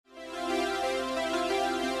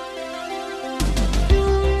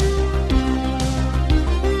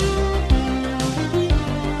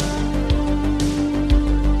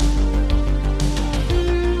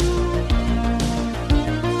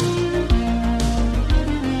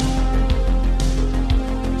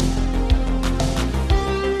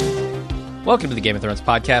Welcome to the Game of Thrones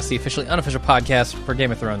podcast, the officially unofficial podcast for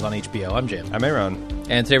Game of Thrones on HBO. I'm Jim. I'm Aaron.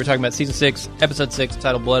 And today we're talking about Season 6, Episode 6,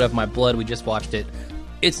 titled Blood of My Blood. We just watched it.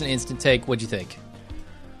 It's an instant take. What'd you think?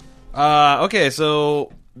 Okay,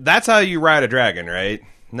 so that's how you ride a dragon, right?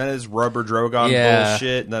 None of this rubber Drogon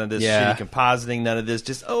bullshit. None of this shitty compositing. None of this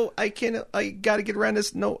just, I gotta get around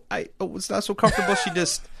this. No, it's not so comfortable. She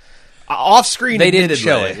just... Off screen, they didn't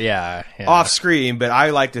show it. Yeah. Off screen, but I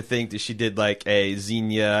like to think that she did like a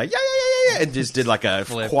Xenia, and just did like a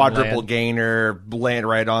quadruple gainer, land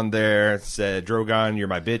right on there. Said, "Drogon, you're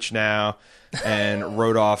my bitch now," and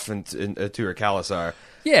rode off into her Khalasar.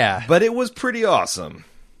 Yeah, but it was pretty awesome.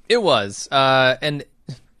 It was, and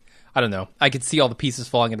I don't know. I could see all the pieces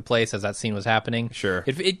falling into place as that scene was happening. Sure,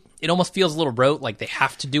 it almost feels a little rote, like they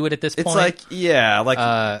have to do it at this point. It's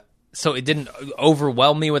like so it didn't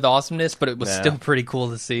overwhelm me with awesomeness, but it was still pretty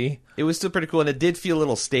cool to see. It was still pretty cool, and it did feel a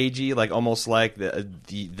little stagey, like almost like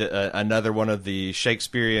the another one of the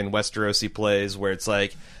Shakespearean Westerosi plays where it's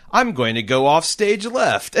like, I'm going to go off stage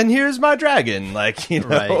left, and here's my dragon, like, you know,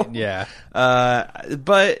 right? Yeah.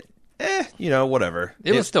 But whatever.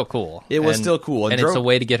 It was still cool. It was still cool, and it's a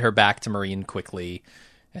way to get her back to Meereen quickly.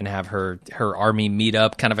 And have her army meet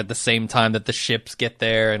up kind of at the same time that the ships get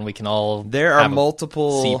there, and we can all have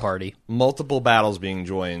multiple sea party, multiple battles being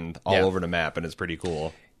joined all over the map, and it's pretty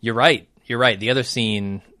cool. You're right. The other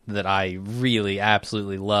scene that I really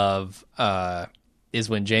absolutely love is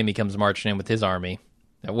when Jaime comes marching in with his army.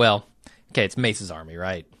 Well, okay, it's Mace's army,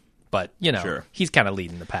 right? But he's kind of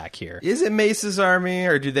leading the pack here. Is it Mace's army,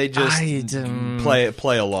 or do they just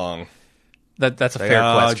play along? That's a fair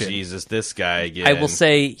question. Oh, Jesus, this guy again. I will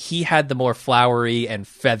say he had the more flowery and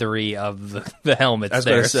feathery of the helmets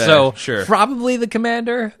there. So, sure. Probably the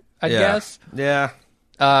commander, I guess. Yeah.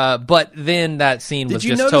 But then that scene was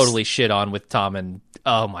just totally shit on with Tommen.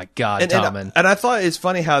 Oh, my God, Tommen. And I thought it's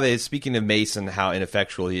funny how speaking of Mace and how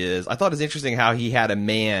ineffectual he is, I thought it was interesting how he had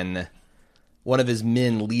one of his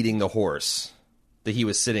men leading the horse that he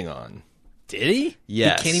was sitting on. Did he?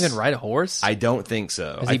 Yes. He can't even ride a horse? I don't think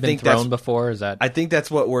so. Has he been thrown before? Is that? I think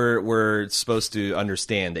that's what we're supposed to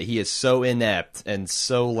understand, that he is so inept and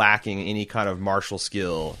so lacking any kind of martial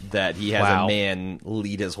skill that he has a man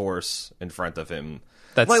lead his horse in front of him.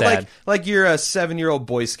 That's sad. Like you're a 7-year-old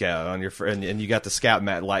Boy Scout on your and you got the scout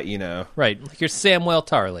mat light, Right, like you're Samwell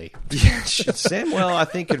Tarly. Yeah, Samwell, I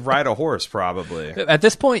think, could ride a horse probably. At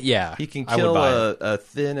this point, yeah. He can kill a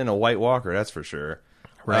thin and a White Walker, that's for sure.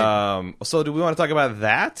 Right. So do we want to talk about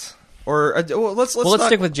that, or let's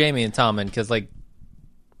stick with Jaime and Tommen, because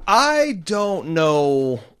I don't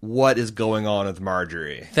know what is going on with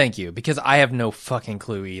Marjorie. Thank you, because I have no fucking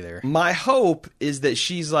clue either. My hope is that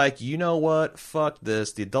she's like, you know what? Fuck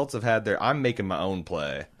this. The adults have had I'm making my own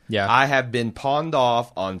play. Yeah. I have been pawned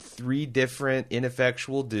off on 3 different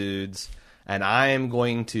ineffectual dudes, and I am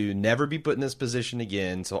going to never be put in this position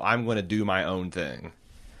again. So I'm going to do my own thing.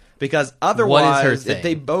 Because otherwise, if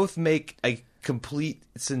they both make a complete,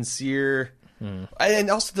 sincere...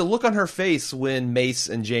 And also the look on her face when Mace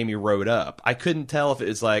and Jaime rode up. I couldn't tell if it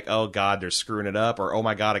was like, oh, God, they're screwing it up, or, oh,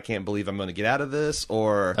 my God, I can't believe I'm going to get out of this,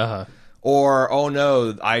 or, oh,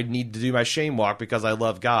 no, I need to do my shame walk because I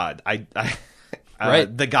love God.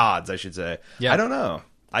 Right. The gods, I should say. Yeah. I don't know.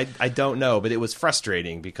 I don't know, but it was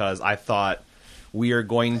frustrating because I thought we are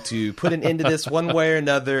going to put an end to this one way or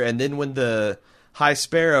another, and then when the High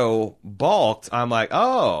Sparrow balked, I'm like,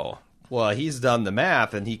 oh, well, he's done the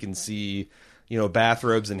math, and he can see,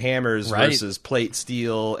 bathrobes and hammers versus plate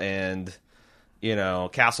steel and,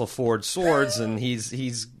 castle forged swords, and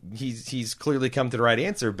he's clearly come to the right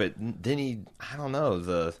answer. But then I don't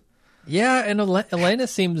know, Yeah, and Elena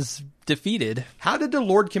seems defeated. How did the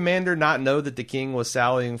Lord Commander not know that the king was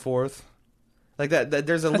sallying forth? Like that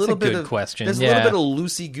there's a little bit of question. There's a little bit of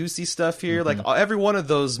loosey-goosey stuff here. Mm-hmm. Like every one of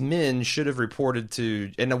those men should have reported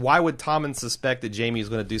to. And why would Tommen suspect that Jaime is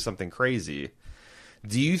going to do something crazy?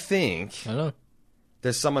 Do you think I don't know.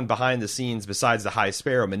 There's someone behind the scenes besides the High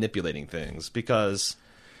Sparrow manipulating things? Because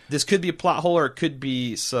this could be a plot hole, or it could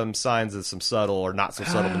be some signs of some subtle or not so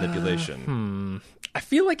subtle manipulation. I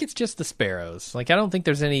feel like it's just the Sparrows. I don't think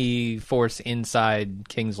there's any force inside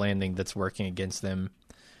King's Landing that's working against them.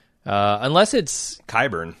 Unless it's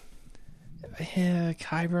Qyburn. Yeah,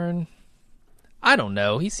 Qyburn. I don't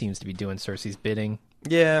know. He seems to be doing Cersei's bidding.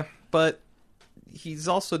 Yeah, but he's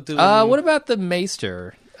also doing... What about the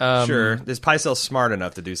Maester? Sure. Is Pycelle smart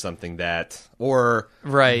enough to do something or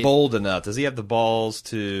bold enough? Does he have the balls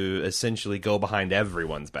to essentially go behind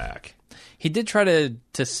everyone's back? He did try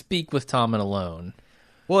to speak with Tommen alone.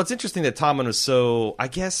 Well, it's interesting that Tommen was so... I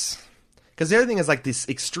guess... Because everything is like this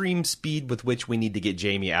extreme speed with which we need to get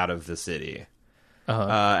Jaime out of the city.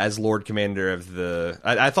 as Lord Commander of the.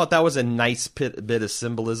 I thought that was a nice bit of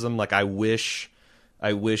symbolism. Like I wish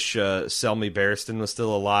Selmy Barristan was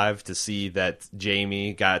still alive to see that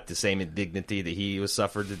Jaime got the same indignity that he was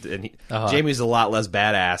suffered, and Jaime's a lot less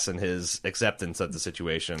badass in his acceptance of the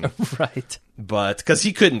situation, right? But because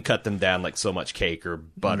he couldn't cut them down like so much cake or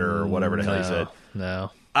butter or whatever the hell he said.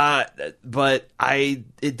 No. But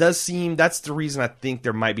it does seem that's the reason I think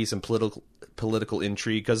there might be some political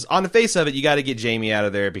intrigue, because on the face of it, you got to get Jaime out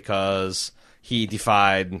of there because he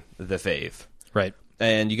defied the faith, right?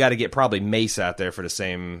 And you got to get probably Mace out there for the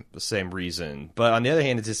same reason. But on the other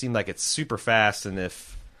hand, it just seemed like it's super fast, and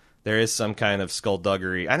if there is some kind of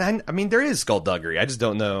skullduggery, and I mean there is skullduggery, I just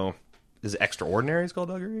don't know, is it extraordinary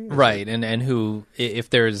skullduggery? Right, and who, if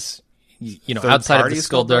there's, outside of the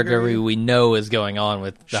skullduggery we know is going on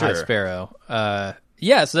with the High Sparrow.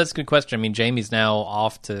 Yeah, so that's a good question. I mean, Jaime's now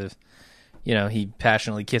off to, he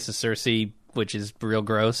passionately kisses Cersei, which is real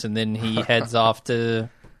gross, and then he heads off to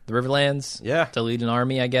the Riverlands, to lead an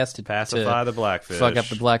army, I guess, to pacify the Blackfish, fuck up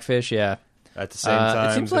the Blackfish. Yeah. At the same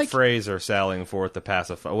time, the Freys are sailing forth to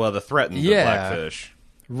pacify. Well, to threaten the Blackfish.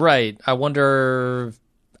 Right. I wonder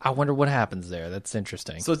what happens there. That's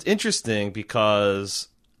interesting. So it's interesting because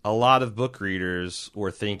a lot of book readers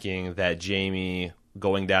were thinking that Jaime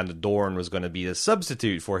going down to Dorne was going to be a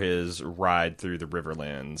substitute for his ride through the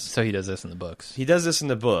Riverlands. So he does this in the books. He does this in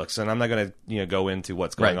the books, and I'm not going to go into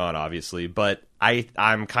what's going on, obviously, but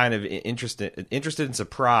I'm kind of interested and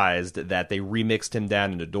surprised that they remixed him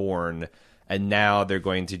down into Dorne, and now they're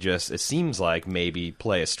going to just, it seems like, maybe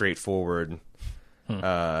play a straightforward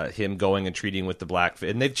him going and treating with the Blackfish.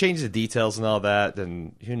 And they've changed the details and all that,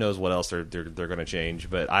 and who knows what else they're going to change.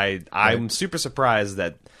 But I'm super surprised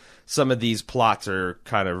that some of these plots are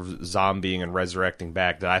kind of zombieing and resurrecting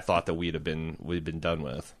back that I thought that we'd been done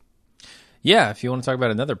with. Yeah, if you want to talk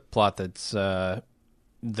about another plot that's that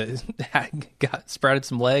got sprouted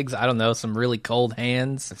some legs, I don't know, some really cold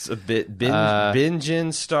hands. It's a bit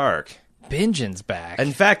Benjen Stark. Benjen's back.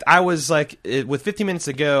 In fact, I was like, with 15 minutes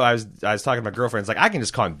ago, I was talking to my girlfriend. It's like, I can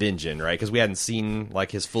just call him Benjen, right? Because we hadn't seen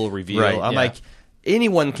like his full reveal. Right, I'm like,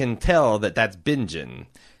 anyone can tell that that's Benjen.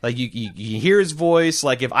 Like you hear his voice.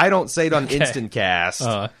 Like if I don't say it on Instant Cast,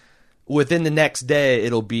 within the next day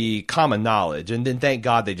it'll be common knowledge. And then thank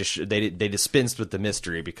God they dispensed with the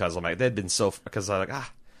mystery, because I'm like, they'd been so, because I'm like,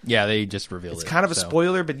 yeah, they just revealed it's kind of a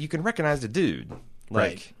spoiler, but you can recognize the dude.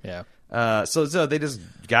 Like, right. Yeah. So they just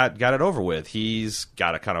got it over with. He's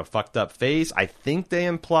got a kind of fucked up face. I think they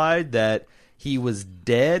implied that he was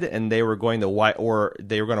dead, and they were going to White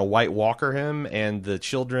Walker him, and the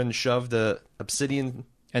children shoved the obsidian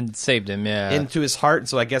and saved him, into his heart.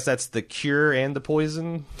 So I guess that's the cure and the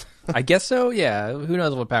poison. I guess so. Yeah. Who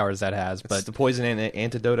knows what powers that has? But it's the poison and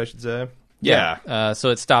antidote, I should say. Yeah. So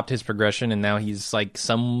it stopped his progression, and now he's like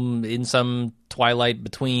in some twilight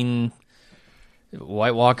between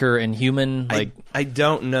White Walker and human. Like I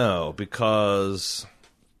don't know, because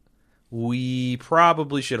we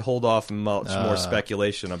probably should hold off much more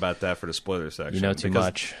speculation about that for the spoiler section. You know too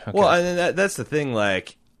much. Okay. Well, and that's the thing.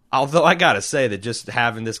 Like, although I gotta say that just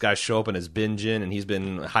having this guy show up in his Benjen, and he's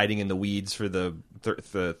been hiding in the weeds for the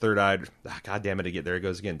third-eyed. God damn it! There it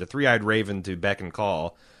goes again. The three-eyed raven to beck and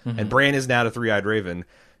call, and Bran is now the three-eyed raven.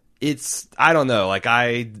 It's, I don't know, like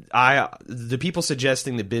the people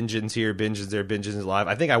suggesting that Benjen's here, Benjen's there, Benjen's alive.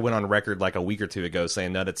 I think I went on record like a week or two ago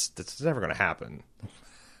saying that it's never going to happen.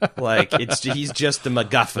 Like he's just a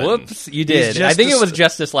MacGuffin. Whoops, you did. I think it was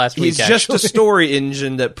just this last week. He's just a story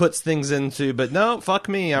engine that puts things into. But no, fuck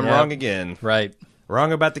me, I'm wrong again. Right,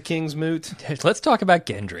 wrong about the King's Moot. Let's talk about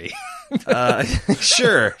Gendry.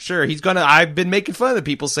 Sure. He's gonna. I've been making fun of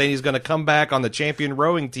people saying he's gonna come back on the champion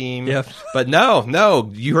rowing team. Yep. But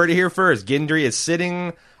no. You heard it here first. Gendry is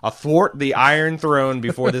sitting athwart the Iron Throne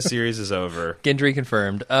before this series is over. Gendry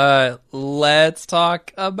confirmed. Let's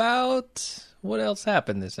talk about what else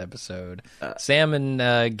happened this episode. Sam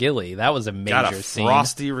and Gilly. That was a major got a scene.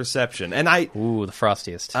 Frosty reception, and the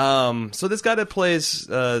frostiest. So this guy that plays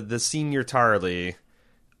the senior Tarly.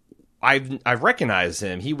 I've recognized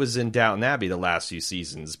him. He was in Downton Abbey the last few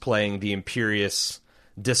seasons, playing the imperious,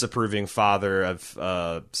 disapproving father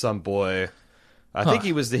of some boy. I think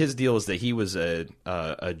his deal was that he was a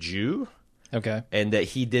Jew, okay, and that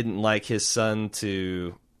he didn't like his son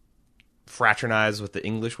to fraternize with the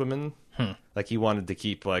English women. Like he wanted to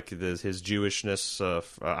keep like his Jewishness.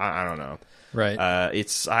 I don't know. Right.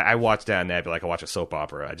 I watch Downton Abbey like I watch a soap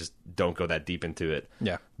opera. I just don't go that deep into it.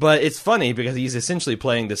 Yeah. But it's funny because he's essentially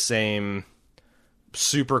playing the same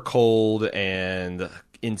super cold and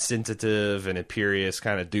insensitive and imperious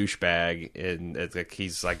kind of douchebag, and it's like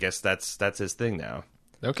I guess that's his thing now.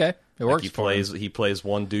 Okay, it works. He plays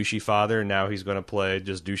one douchey father, and now he's going to play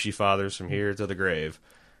just douchey fathers from here to the grave.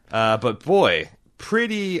 But boy,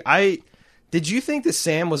 did you think that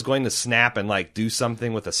Sam was going to snap and like do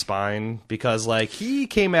something with a spine? Because like he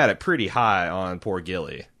came at it pretty high on poor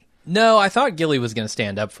Gilly. No, I thought Gilly was going to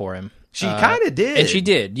stand up for him. She kind of did, and she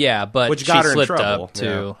did, yeah. But which got her in slipped trouble up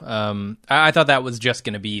too. Yeah. I thought that was just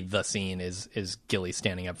going to be the scene is Gilly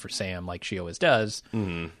standing up for Sam like she always does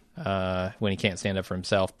when he can't stand up for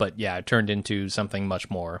himself. But yeah, it turned into something much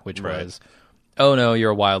more, which was, oh no,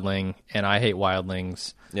 you're a wildling, and I hate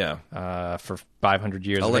wildlings. Yeah. For 500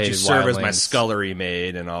 years, I'll let you serve as my scullery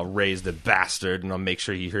maid, and I'll raise the bastard, and I'll make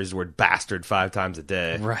sure he hears the word bastard 5 times a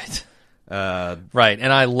day. Right. Right,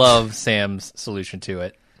 and I love Sam's solution to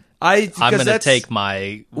it. I'm going to take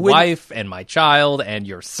my wife and my child and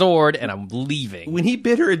your sword, and I'm leaving. When he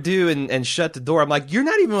bid her adieu and shut the door, I'm like, you're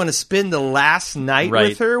not even going to spend the last night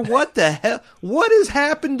with her? What the hell? What has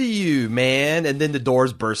happened to you, man? And then the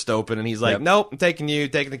doors burst open, and he's like, nope, I'm taking you,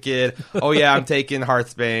 taking the kid. Oh, yeah, I'm taking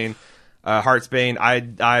Heartsbane.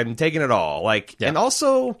 I'm taking it all. And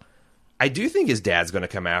also, I do think his dad's going to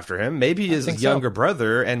come after him. Maybe his younger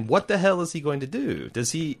brother. And what the hell is he going to do?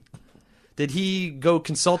 Did he go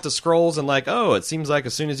consult the scrolls and like, oh, it seems like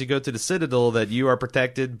as soon as you go to the Citadel that you are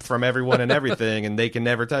protected from everyone and everything and they can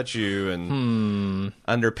never touch you and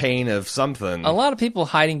under pain of something. A lot of people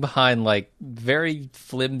hiding behind like very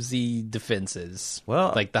flimsy defenses.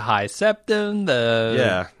 Well, like the High Septon,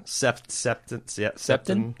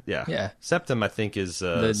 Septon. Yeah. Septum, I think, is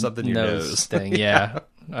something your nose thing. Yeah.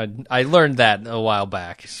 I learned that a while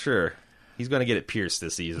back. Sure. He's going to get it pierced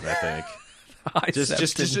this season, I think.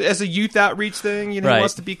 Just as a youth outreach thing, he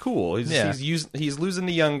wants to be cool. He's losing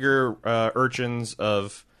the younger urchins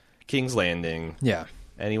of King's Landing. Yeah.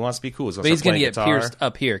 And he wants to be cool. But he's going to get pierced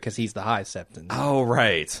up here because he's the High Septon. Oh,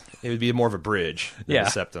 right. It would be more of a bridge than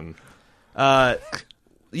a septum. Guest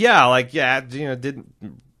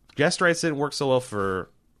rights didn't work so well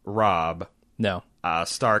for Robb. No.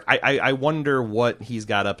 Stark. I wonder what he's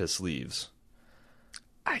got up his sleeves.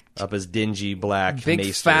 Up his dingy black big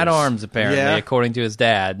maesters. Fat arms, apparently, according to his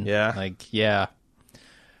dad. Yeah.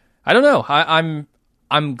 I don't know. I'm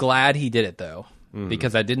glad he did it though,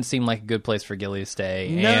 because that didn't seem like a good place for Gilly to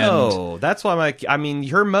stay. No, that's why I'm like. I mean,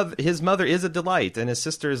 his mother is a delight, and his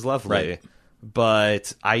sister is lovely, right.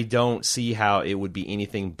 But I don't see how it would be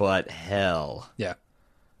anything but hell. Yeah.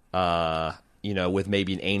 With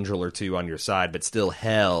maybe an angel or two on your side, but still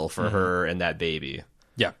hell for her and that baby.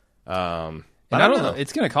 Yeah. I don't know.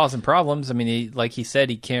 It's going to cause him problems. I mean, like he said,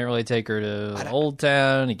 he can't really take her to Old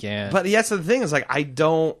Town. He can't. But that's the thing is, like,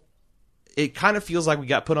 it kind of feels like we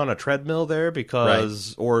got put on a treadmill there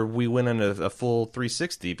or we went in a full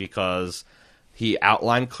 360 because he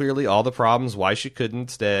outlined clearly all the problems why she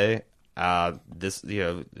couldn't stay.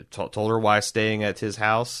 Told her why staying at his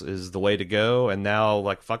house is the way to go, and now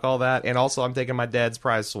like fuck all that. And also, I'm taking my dad's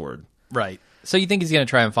prize sword. Right. So you think he's going to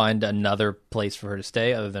try and find another place for her to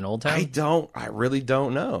stay other than Old Town? I really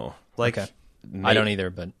don't know. Like, okay. I don't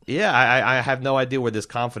either, but yeah, I have no idea where this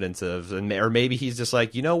confidence is, or maybe he's just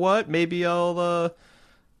like, you know what? Maybe I'll.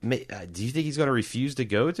 Do you think he's going to refuse to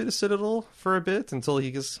go to the Citadel for a bit until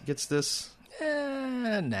he gets this?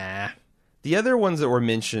 Nah. The other ones that were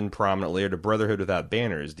mentioned prominently are the Brotherhood Without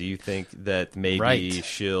Banners. Do you think that maybe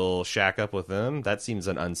she'll shack up with them? That seems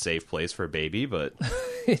an unsafe place for a baby, but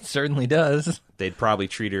it certainly does. They'd probably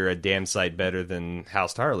treat her a damn sight better than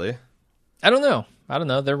House Tarly. I don't know.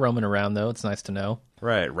 They're roaming around, though. It's nice to know.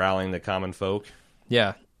 Right, rallying the common folk.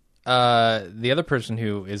 Yeah. The other person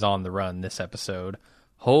who is on the run this episode,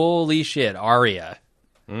 holy shit, Arya.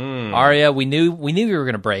 Arya, we knew you were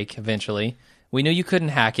going to break eventually. We knew you couldn't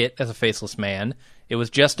hack it as a faceless man. It was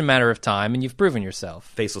just a matter of time, and you've proven yourself.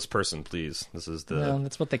 Faceless person, please. This is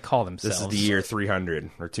that's what they call themselves. This is the year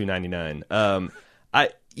 300 or 299.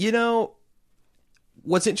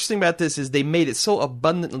 What's interesting about this is they made it so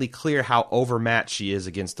abundantly clear how overmatched she is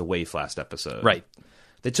against the Waif last episode. Right.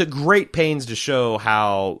 They took great pains to show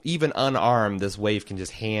how, even unarmed, this Waif can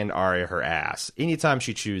just hand Arya her ass anytime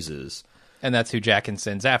she chooses. And that's who Jaqen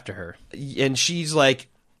sends after her. And she's like,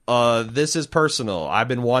 this is personal. I've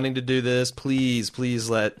been wanting to do this. Please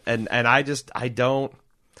let. And I don't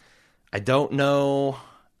know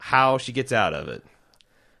how she gets out of it,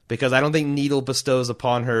 because I don't think Needle bestows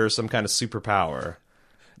upon her some kind of superpower.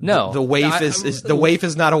 No, the Waif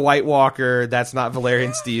is not a White Walker. That's not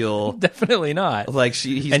Valerian Steel. Definitely not. Like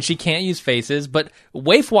she can't use faces. But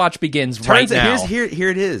Waif Watch begins right now. Here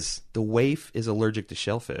it is. The Waif is allergic to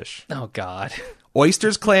shellfish. Oh God.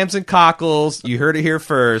 Oysters, clams, and cockles. You heard it here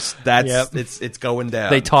first. It's going down.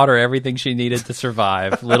 They taught her everything she needed to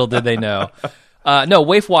survive. Little did they know. No,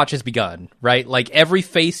 Waif Watch has begun, right? Like, every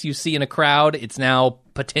face you see in a crowd, it's now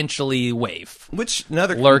potentially Waif. Which,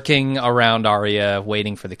 another... Lurking around Arya,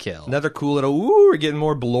 waiting for the kill. Another cool little, we're getting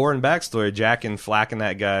more lore and backstory. Jaqen flaying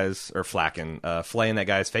that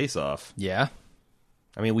guy's face off. Yeah.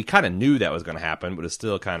 I mean, we kind of knew that was going to happen, but it's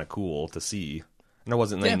still kind of cool to see. And there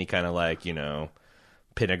wasn't any kind of, like, you know,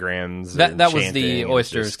 pentagrams. That was the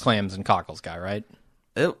oysters, clams, and cockles guy, right?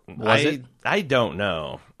 I don't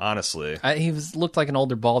know, honestly. He looked like an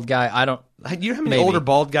older bald guy. You know how many older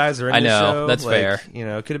bald guys are in the show? I know, that's fair. You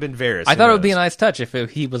know, it could have been Varys. I thought it would be a nice touch if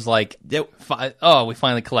he was like, we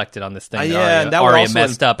finally collected on this thing. And Arya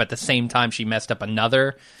messed up at the same time she messed up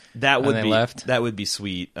another. That would be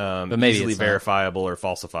sweet. But maybe easily verifiable or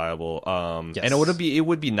falsifiable. Yes. And it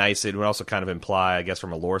would be nice. It would also kind of imply, I guess,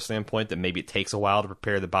 from a lore standpoint, that maybe it takes a while to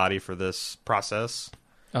prepare the body for this process.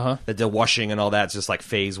 That the washing and all that's just like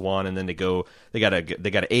phase 1, and then they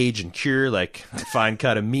gotta age and cure like a fine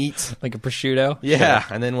cut of meat, like a prosciutto. Yeah,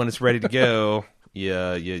 and then when it's ready to go,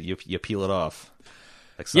 you peel it off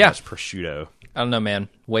like so much prosciutto. I don't know, man.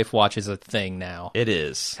 Waif Watch is a thing now. It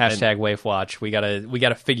is. # Waif Watch. We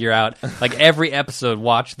gotta figure out, like, every episode,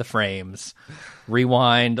 watch the frames.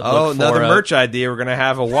 Rewind. Another merch idea. We're gonna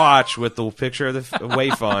have a watch with the picture of the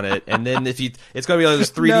waif on it, and then it's gonna be like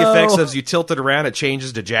those 3D effects as you tilt it around, it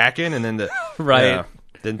changes to Jaqen, and then right. Yeah,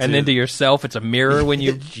 then to yourself, it's a mirror when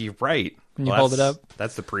you you're right. When you hold it up.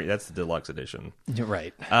 That's the deluxe edition. You're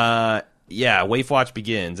right. Waif Watch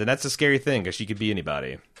begins, and that's a scary thing because she could be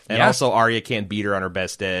anybody. And also, Arya can't beat her on her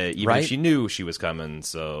best day, even if she knew she was coming.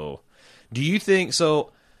 So, do you think?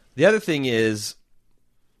 So, the other thing is,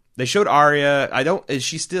 they showed Arya. Is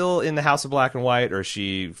she still in the House of Black and White, or is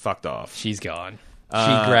she fucked off? She's gone. She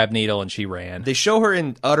grabbed Needle and she ran. They show her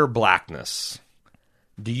in utter blackness.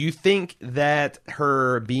 Do you think that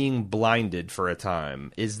her being blinded for a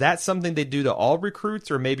time, is that something they do to all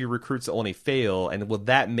recruits, or maybe recruits that only fail, and will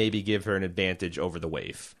that maybe give her an advantage over the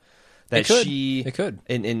waif? That it could.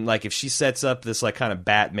 And like, if she sets up this like kind of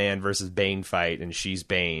Batman versus Bane fight, and she's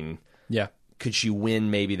Bane, could she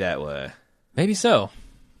win maybe that way? Maybe so.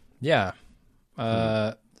 Yeah.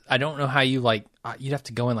 I don't know how you'd have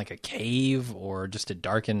to go in like a cave or just a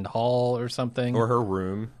darkened hall or something, or her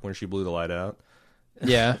room when she blew the light out.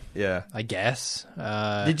 Yeah, yeah. I guess.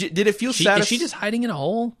 Did it feel satisfying? Is she just hiding in a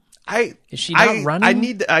hole? Is she not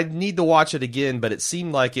running? I need to watch it again, but it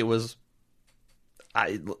seemed like it was.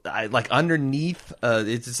 I like underneath.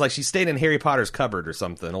 It's like she stayed in Harry Potter's cupboard or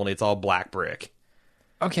something. Only it's all black brick.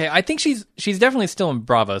 Okay, I think she's definitely still in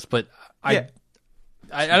Braavos, but I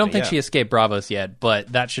don't think she escaped Braavos yet.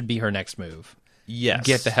 But that should be her next move. Yes,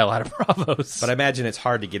 get the hell out of Braavos. But I imagine it's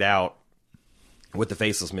hard to get out with the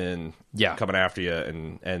Faceless Men coming after you,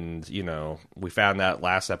 and you know, we found that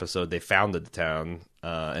last episode they founded the town,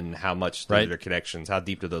 and how much their connections, how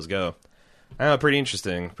deep do those go? I don't know, pretty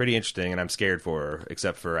interesting, and I'm scared for her,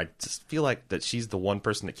 except for I just feel like that she's the one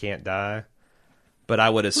person that can't die. But I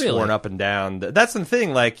would have sworn up and down that's the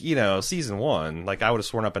thing, like, you know, season 1, like, I would have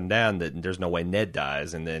sworn up and down that there's no way Ned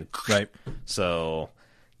dies, and then so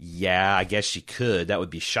yeah, I guess she could. That would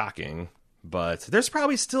be shocking, but there's got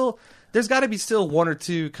to be still 1 or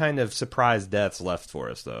 2 kind of surprise deaths left for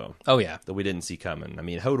us, though. Oh yeah, that we didn't see coming. I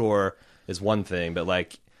mean, Hodor is one thing, but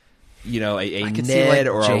like, you know, a Ned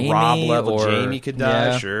or a Robb level Jaime could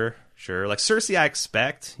die. Sure. Like Cersei, I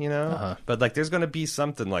expect, you know, but like, there's going to be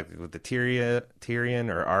something like with the Tyrion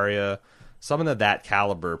or Arya, someone of that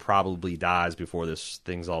caliber probably dies before this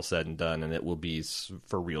thing's all said and done, and it will be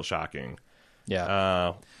for real shocking.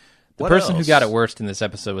 Yeah. The person who got it worst in this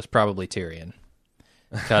episode was probably Tyrion.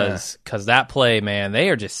 Because that play, man, they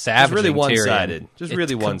are just savaging really one-sided. Just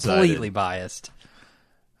really one-sided. Completely biased.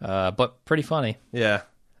 But pretty funny. Yeah.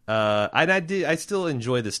 I still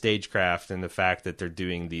enjoy the stagecraft and the fact that they're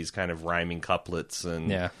doing these kind of rhyming couplets,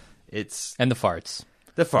 and and the farts.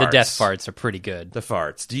 The death farts are pretty good. The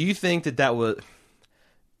farts. Do you think that was?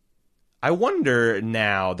 I wonder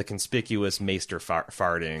now, the conspicuous Maester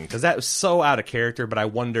farting, because that was so out of character. But I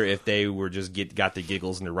wonder if they were just got the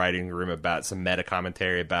giggles in the writing room about some meta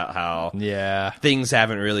commentary about how things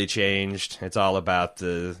haven't really changed. It's all about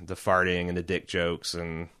the farting and the dick jokes.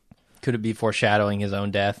 And could it be foreshadowing his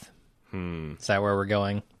own death? Is that where we're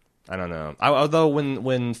going? I don't know. Although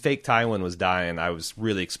when fake Tywin was dying, I was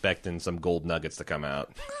really expecting some gold nuggets to come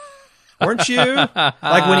out. Weren't you?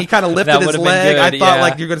 Like when he kind of lifted his leg, I thought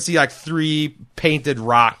like you're going to see like 3 painted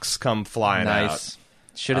rocks come flying out.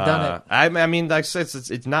 Should have done it. I mean, like,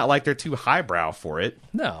 it's not like they're too highbrow for it.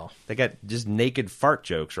 No. They got just naked fart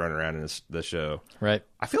jokes running around in the show. Right.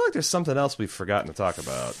 I feel like there's something else we've forgotten to talk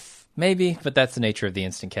about. Maybe, but that's the nature of the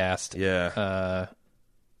instant cast. Yeah.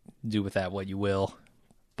 do with that what you will.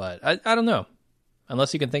 But I don't know.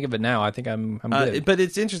 Unless you can think of it now, I think I'm good. But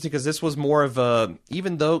it's interesting because this was more of a,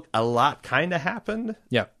 even though a lot kind of happened,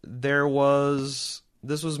 yeah,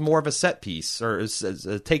 this was more of a set piece, or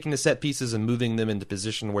taking the set pieces and moving them into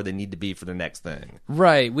position where they need to be for the next thing.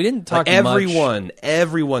 Right. We didn't talk much.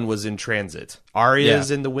 Everyone was in transit.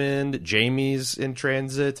 Arya's in the wind. Jaime's in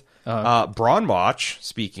transit. Bronn Watch,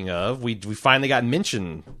 speaking of, we finally got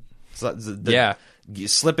mentioned.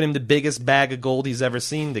 Slipping him the biggest bag of gold he's ever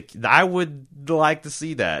seen. I would like to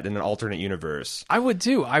see that in an alternate universe. I would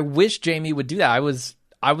too. I wish Jaime would do that. I was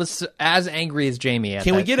as angry as Jaime.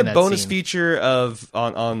 Can we get a bonus feature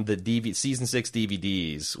on the season 6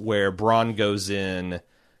 DVDs where Bronn goes in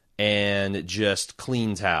and just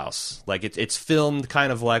cleans house? Like it's filmed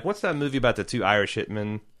kind of like, what's that movie about the 2 Irish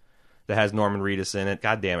hitmen that has Norman Reedus in it?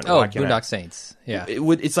 God damn it! Boondock Saints. Yeah,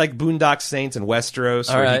 it's like Boondock Saints and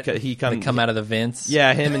Westeros. All right. He come out of the vents.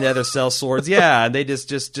 Yeah, him and the other sell swords. Yeah, and they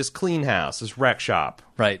just clean house, this wreck shop.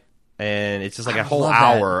 Right. And it's just like a whole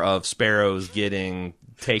hour of sparrows getting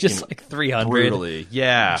taken, just like 300 brutally.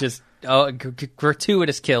 Yeah, just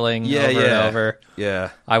gratuitous killing. Over and over. Yeah,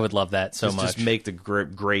 I would love that so much. Just make the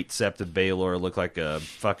great Sept of Baelor look like a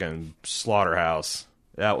fucking slaughterhouse.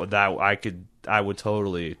 I would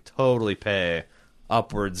totally pay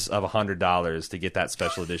upwards of $100 to get that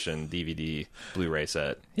special edition DVD Blu-ray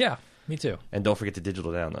set. Yeah, me too. And don't forget the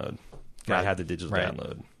digital download. I had the digital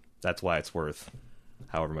download. That's why it's worth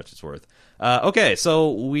however much it's worth. Okay,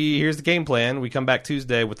 so here's the game plan. We come back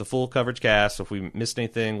Tuesday with the full coverage cast. So if we missed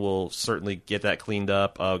anything, we'll certainly get that cleaned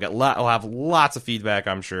up. We'll have lots of feedback,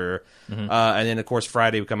 I'm sure. Mm-hmm. And then, of course,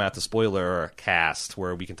 Friday we come out to spoiler cast,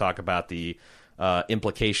 where we can talk about the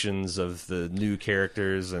implications of the new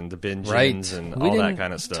characters and the bingeons and all that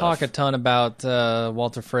kind of stuff. We didn't talk a ton about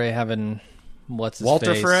Walder Frey having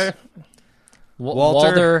Walder Frey?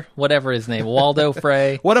 Walder, whatever his name, Waldo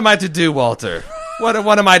Frey. What am I to do, Walter? What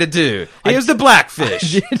am I to do? He was the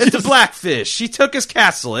Blackfish. It's the Blackfish. She took his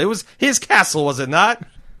castle. It was his castle, was it not?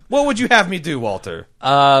 What would you have me do, Walter?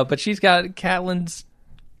 But she's got Catelyn's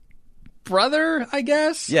brother, I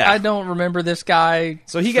guess. Yeah, I don't remember this guy.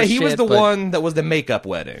 So he was the one that was the makeup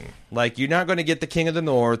wedding. Like, you're not going to get the King of the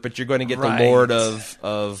North, but you're going to get the Lord of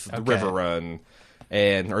the Riverrun,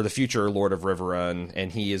 or the future Lord of Riverrun,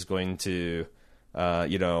 and he is going to,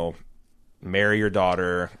 marry your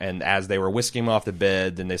daughter. And as they were whisking him off the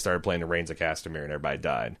bed, then they started playing the Reigns of Castamere, and everybody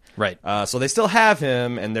died. Right. So they still have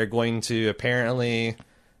him, and they're going to apparently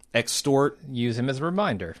use him as a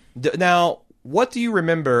reminder. Now, what do you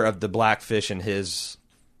remember of the Blackfish and his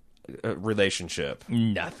relationship?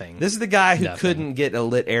 Nothing. This is the guy who couldn't get a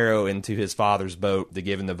lit arrow into his father's boat to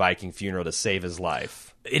give him the Viking funeral to save his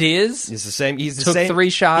life. It is? He's the same. He's the took same.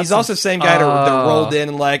 3 shots. He's also the same guy that rolled in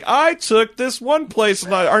and like, I took this one place,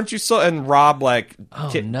 and aren't you so? And Rob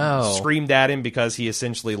screamed at him because he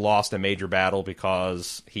essentially lost a major battle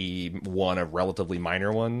because he won a relatively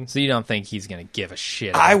minor one. So you don't think he's going to give a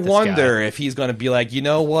shit about I wonder if he's going to be like, you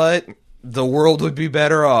know what? The world would be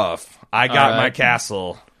better off. I got my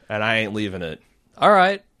castle, and I ain't leaving it. All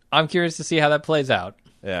right. I'm curious to see how that plays out.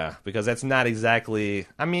 Yeah, because that's not exactly...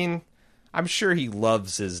 I mean, I'm sure he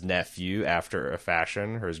loves his nephew after a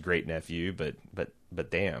fashion, or his great-nephew,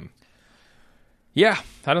 but damn. Yeah,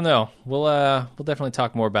 I don't know. We'll definitely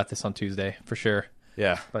talk more about this on Tuesday, for sure.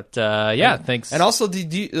 Yeah. But, thanks. And also,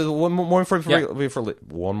 one more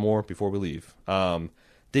before we leave.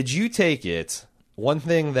 Did you take it... One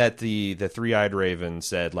thing that the Three-Eyed Raven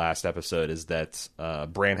said last episode is that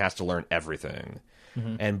Bran has to learn everything.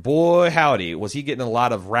 Mm-hmm. And boy, howdy, was he getting a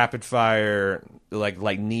lot of rapid-fire,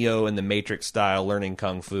 like Neo in the Matrix style, learning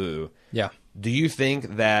Kung Fu. Yeah. Do you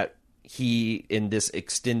think that he, in this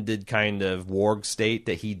extended kind of warg state,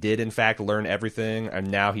 that he did, in fact, learn everything,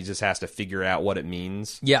 and now he just has to figure out what it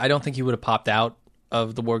means? Yeah, I don't think he would have popped out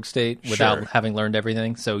of the warg state without having learned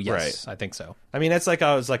everything. So yes, I think so. I mean, that's like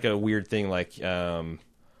a weird thing. Like,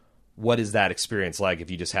 what is that experience like if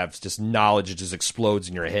you just have knowledge that just explodes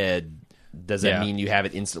in your head? Does that mean you have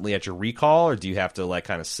it instantly at your recall, or do you have to like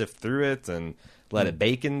kind of sift through it and let it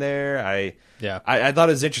bake in there? I thought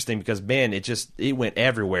it was interesting because, man, it went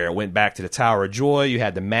everywhere. It went back to the Tower of Joy. You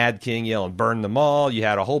had the Mad King yelling, "Burn them all." You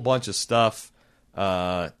had a whole bunch of stuff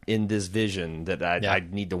in this vision that I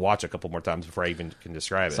need to watch a couple more times before I even can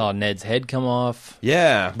describe it. Saw Ned's head come off.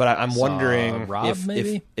 Yeah, but I'm wondering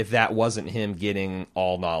if that wasn't him getting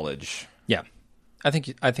all knowledge. Yeah, I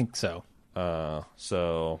think so.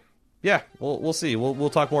 So yeah, we'll see. We'll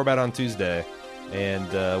talk more about it on Tuesday,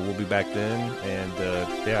 and we'll be back then. And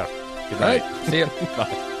good night. All right, see ya.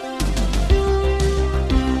 Bye.